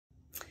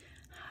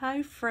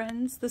Hi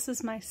friends, this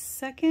is my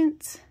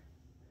second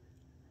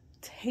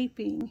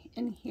taping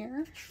in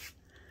here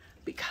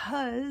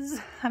because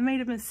I made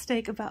a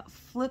mistake about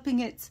flipping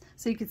it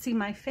so you could see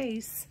my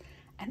face,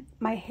 and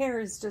my hair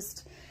is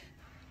just,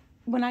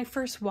 when I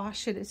first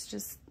wash it, it's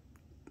just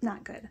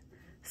not good.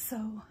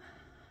 So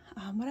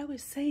what I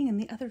was saying in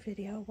the other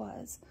video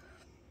was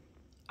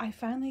I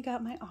finally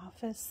got my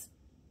office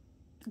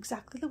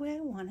exactly the way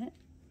I want it,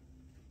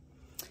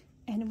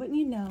 and wouldn't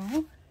you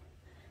know,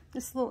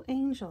 this little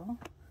angel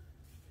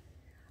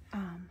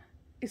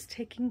is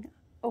taking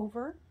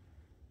over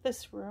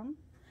this room,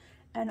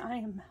 and I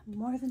am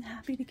more than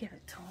happy to give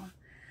it to him.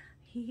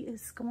 He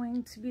is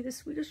going to be the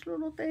sweetest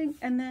little thing.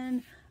 And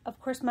then, of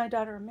course, my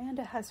daughter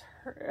Amanda has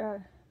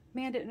her,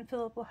 Amanda and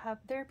Philip will have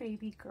their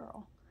baby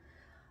girl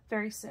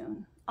very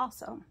soon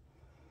also.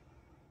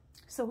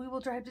 So we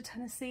will drive to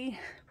Tennessee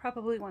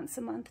probably once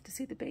a month to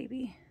see the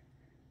baby,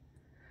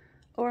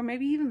 or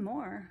maybe even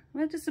more.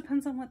 It just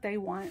depends on what they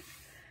want.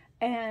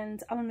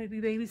 And I'm going to be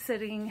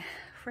babysitting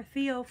for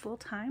Theo full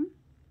time.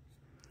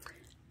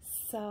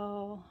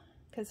 So,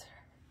 because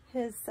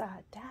his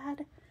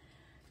dad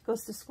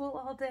goes to school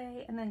all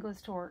day and then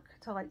goes to work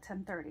till like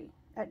 10:30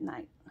 at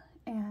night.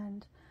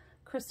 And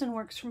Kristen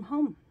works from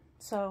home.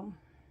 So,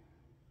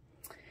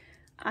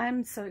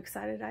 I'm so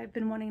excited. I've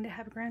been wanting to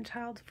have a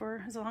grandchild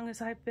for as long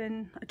as I've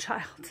been a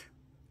child.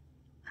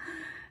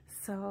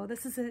 So,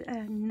 this is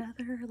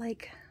another,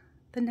 like,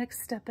 the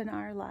next step in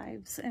our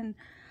lives. And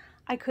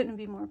I couldn't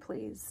be more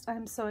pleased.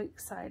 I'm so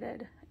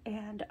excited,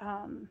 and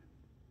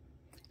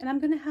I'm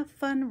gonna have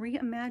fun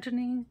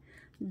reimagining.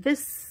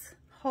 This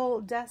whole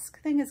desk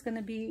thing is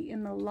gonna be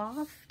in the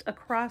loft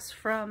across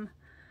from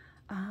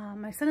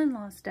my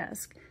son-in-law's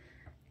desk,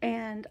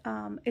 and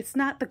it's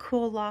not the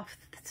cool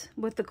loft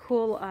with the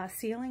cool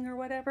ceiling or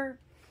whatever.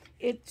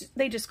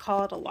 They just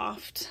call it a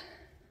loft.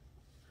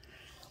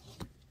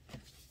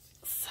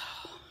 So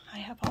I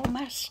have all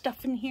my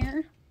stuff in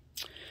here.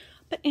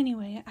 But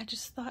anyway, I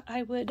just thought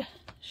I would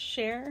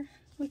share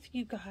with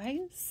you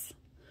guys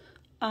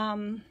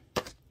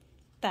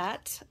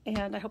that,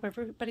 and I hope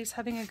everybody's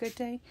having a good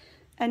day.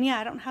 And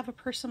yeah, I don't have a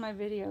purse in my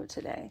video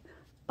today,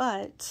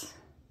 but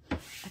I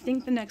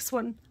think the next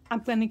one I'm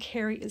going to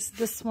carry is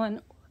this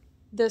one.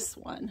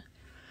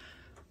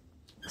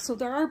 So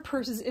there are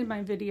purses in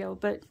my video,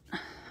 but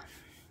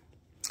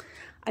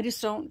I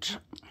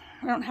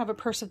don't have a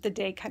purse of the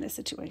day kind of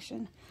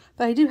situation.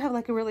 But I do have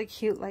like a really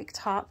cute like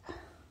top.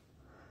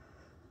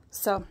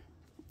 So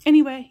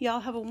anyway, y'all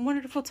have a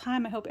wonderful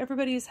time. I hope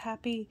everybody is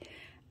happy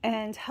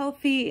and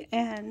healthy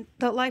and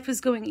that life is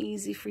going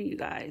easy for you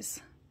guys.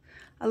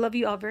 I love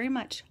you all very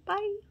much.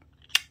 Bye.